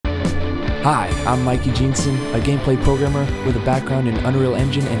Hi, I'm Mikey Jeanson, a gameplay programmer with a background in Unreal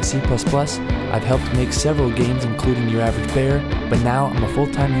Engine and C++. I've helped make several games including Your Average Bear, but now I'm a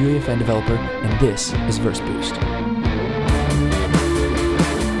full-time UEFN developer, and this is Verse Boost.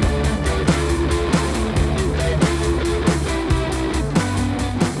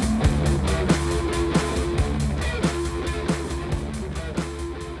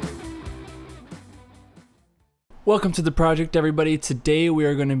 Welcome to the project, everybody. Today we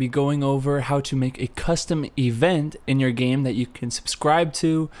are going to be going over how to make a custom event in your game that you can subscribe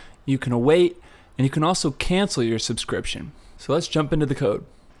to, you can await, and you can also cancel your subscription. So let's jump into the code.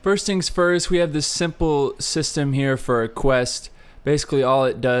 First things first, we have this simple system here for a quest. Basically all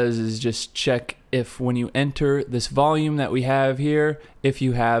it does is just check if when you enter this volume that we have here, if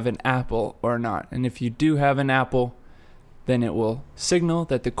you have an apple or not. And if you do have an apple, then it will signal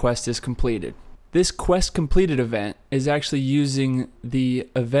that the quest is completed. This quest completed event is actually using the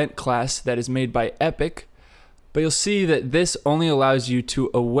event class that is made by Epic, but you'll see that this only allows you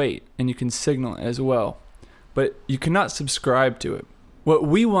to await, and you can signal it as well, but you cannot subscribe to it. What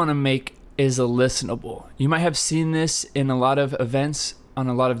we want to make is a listenable. You might have seen this in a lot of events on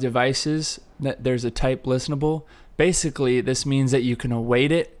a lot of devices, that there's a type listenable. Basically, this means that you can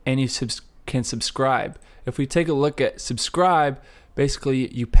await it and you can subscribe. If we take a look at subscribe, basically,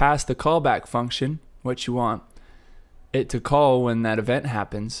 you pass the callback function, what you want it to call when that event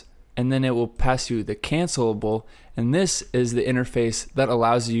happens, and then it will pass you the cancelable, and this is the interface that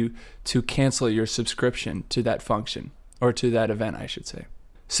allows you to cancel your subscription to that function, or to that event, I should say.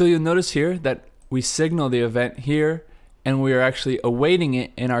 So you'll notice here that we signal the event here, and we are actually awaiting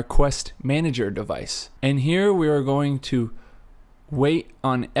it in our Quest Manager device. And here we are going to wait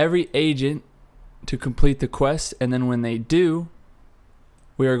on every agent to complete the quest, and then when they do,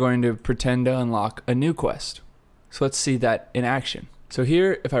 we are going to pretend to unlock a new quest. So let's see that in action. So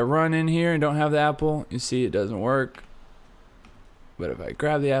here, if I run in here and don't have the apple, you see it doesn't work. But if I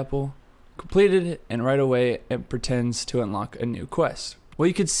grab the apple, completed it, and right away it pretends to unlock a new quest. Well,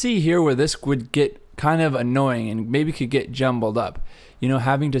 you could see here where this would get kind of annoying and maybe could get jumbled up. You know,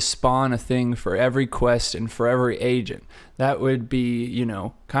 having to spawn a thing for every quest and for every agent. That would be, you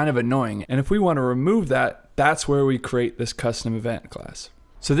know, kind of annoying. And if we want to remove that, that's where we create this custom event class.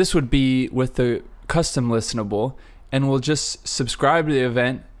 So this would be with the custom listenable, and we'll just subscribe to the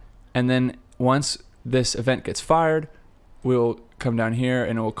event, and then once this event gets fired, we'll come down here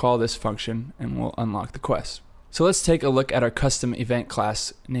and we'll call this function and we'll unlock the quest. So let's take a look at our custom event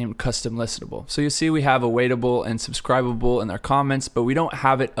class named custom listenable. So you see we have awaitable and subscribable in our comments, but we don't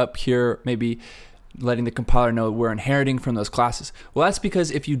have it up here, maybe letting the compiler know we're inheriting from those classes. Well, that's because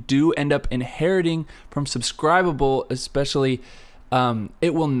if you do end up inheriting from subscribable, especially,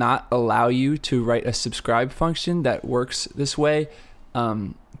 it will not allow you to write a subscribe function that works this way.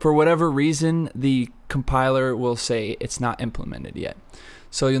 For whatever reason, the compiler will say it's not implemented yet.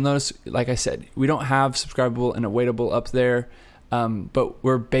 So you'll notice, like I said, we don't have subscribable and awaitable up there, but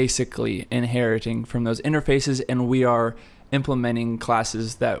we're basically inheriting from those interfaces, and we are implementing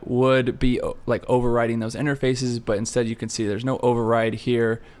classes that would be like overriding those interfaces, but instead you can see there's no override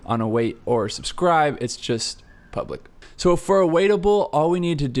here on await or subscribe, it's just public. So for awaitable, all we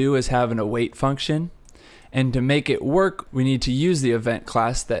need to do is have an await function, and to make it work, we need to use the event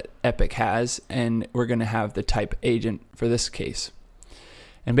class that Epic has, and we're going to have the type agent for this case.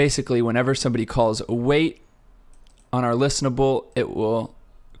 And basically, whenever somebody calls await on our listenable, it will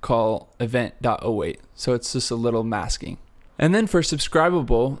call event.await. So it's just a little masking. And then for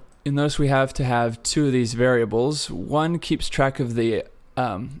subscribable, you'll notice we have to have two of these variables. One keeps track of the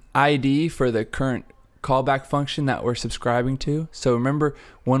ID for the current callback function that we're subscribing to. So remember,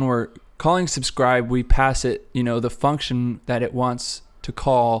 when we're calling subscribe, we pass it, you know, the function that it wants to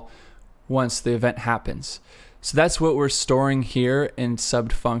call once the event happens. So that's what we're storing here in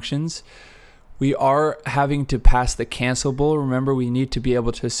subbed functions. We are having to pass the cancelable. Remember, we need to be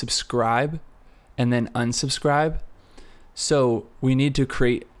able to subscribe and then unsubscribe. So we need to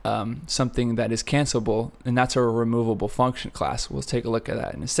create something that is cancelable, and that's our removable function class. We'll take a look at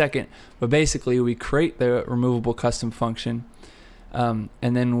that in a second. But basically, we create the removable custom function, and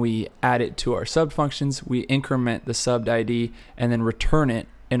then we add it to our sub functions. We increment the subbed ID and then return it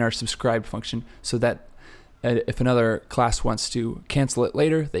in our subscribe function, so that if another class wants to cancel it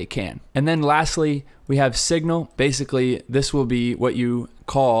later, they can. And then lastly, we have signal. Basically, this will be what you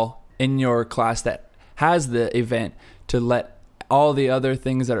call in your class that has the event to let all the other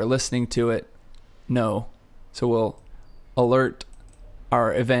things that are listening to it know. So we'll alert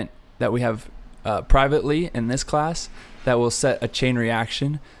our event that we have privately in this class that will set a chain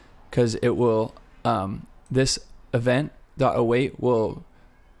reaction, because it will this event.await will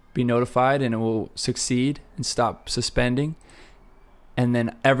be notified and it will succeed and stop suspending. And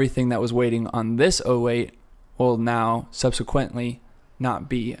then everything that was waiting on this await will now subsequently not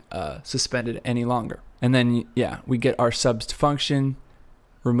be suspended any longer. And then, yeah, we get our subs function,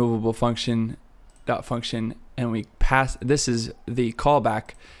 removable function, dot function, and we pass, this is the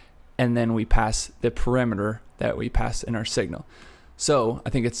callback, and then we pass the parameter that we pass in our signal. So I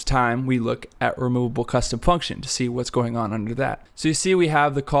think it's time we look at removable custom function to see what's going on under that. So you see we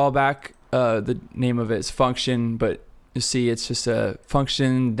have the callback, the name of it is function, but you see it's just a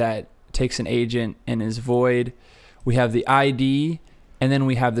function that takes an agent and is void. We have the ID, and then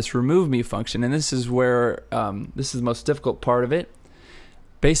we have this remove me function, and this is where this is the most difficult part of it.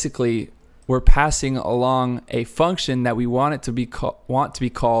 Basically, we're passing along a function that we want it to be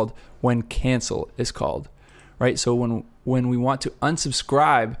called when cancel is called, right? So when we want to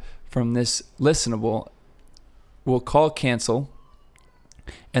unsubscribe from this listenable, we'll call cancel,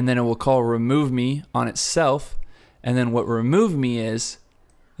 and then it will call remove me on itself. And then what remove me is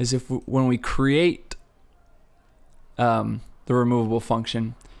if when we create the removable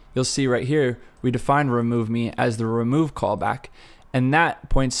function, you'll see right here we define remove me as the remove callback, and that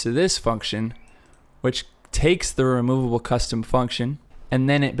points to this function, which takes the removable custom function, and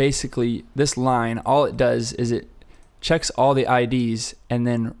then it basically, this line, all it does is it checks all the IDs and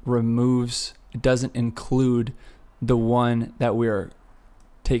then removes. It doesn't include the one that we're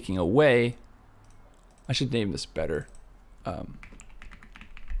taking away. I should name this better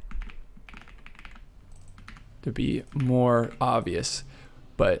to be more obvious,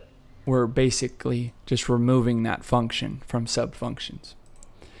 but we're basically just removing that function from sub functions.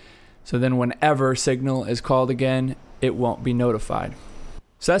 So then whenever signal is called again, it won't be notified.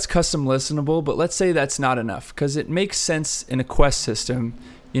 So that's custom listenable, but let's say that's not enough, because it makes sense in a quest system.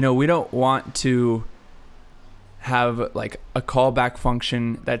 You know, we don't want to have like a callback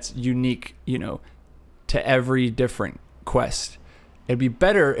function that's unique, you know, to every different quest. It'd be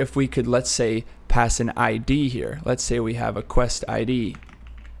better if we could, let's say, pass an ID here. Let's say we have a quest ID,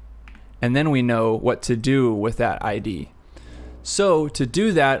 and then we know what to do with that ID. So to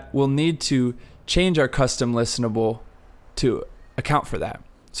do that, we'll need to change our custom listenable to account for that.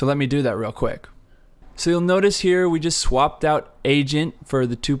 So let me do that real quick. So you'll notice here we just swapped out agent for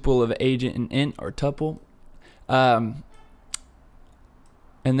the tuple of agent and int, or tuple. And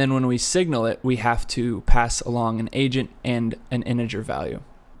then when we signal it, we have to pass along an agent and an integer value.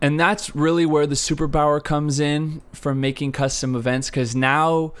 And that's really where the superpower comes in from making custom events, because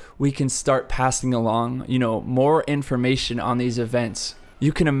now we can start passing along, you know, more information on these events.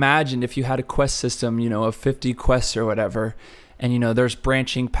 You can imagine if you had a quest system, you know, of 50 quests or whatever, and you know there's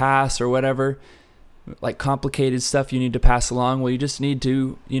branching paths or whatever, like complicated stuff you need to pass along. Well, you just need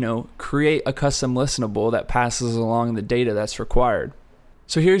to, you know, create a custom listenable that passes along the data that's required.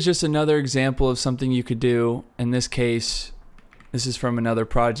 So here's just another example of something you could do. In this case, this is from another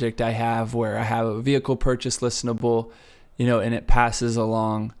project I have where I have a vehicle purchase listenable, you know, and it passes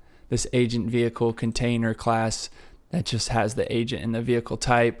along this agent vehicle container class that just has the agent and the vehicle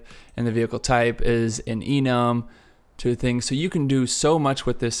type, and the vehicle type is an enum to things. So you can do so much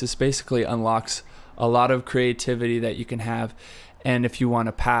with this. This basically unlocks a lot of creativity that you can have. And if you want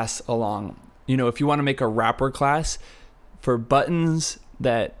to pass along, you know, if you want to make a wrapper class for buttons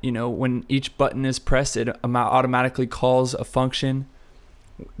that, you know, when each button is pressed, it automatically calls a function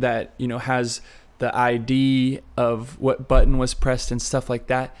that, you know, has the ID of what button was pressed and stuff like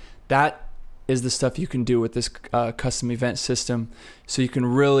that. That is the stuff you can do with this custom event system. So you can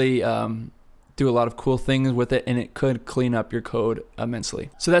really do a lot of cool things with it, and it could clean up your code immensely.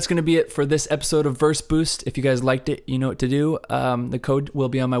 So that's going to be it for this episode of Verse Boost. If you guys liked it, you know what to do. The code will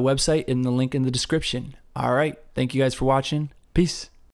be on my website in the link in the description. All right. Thank you guys for watching. Peace.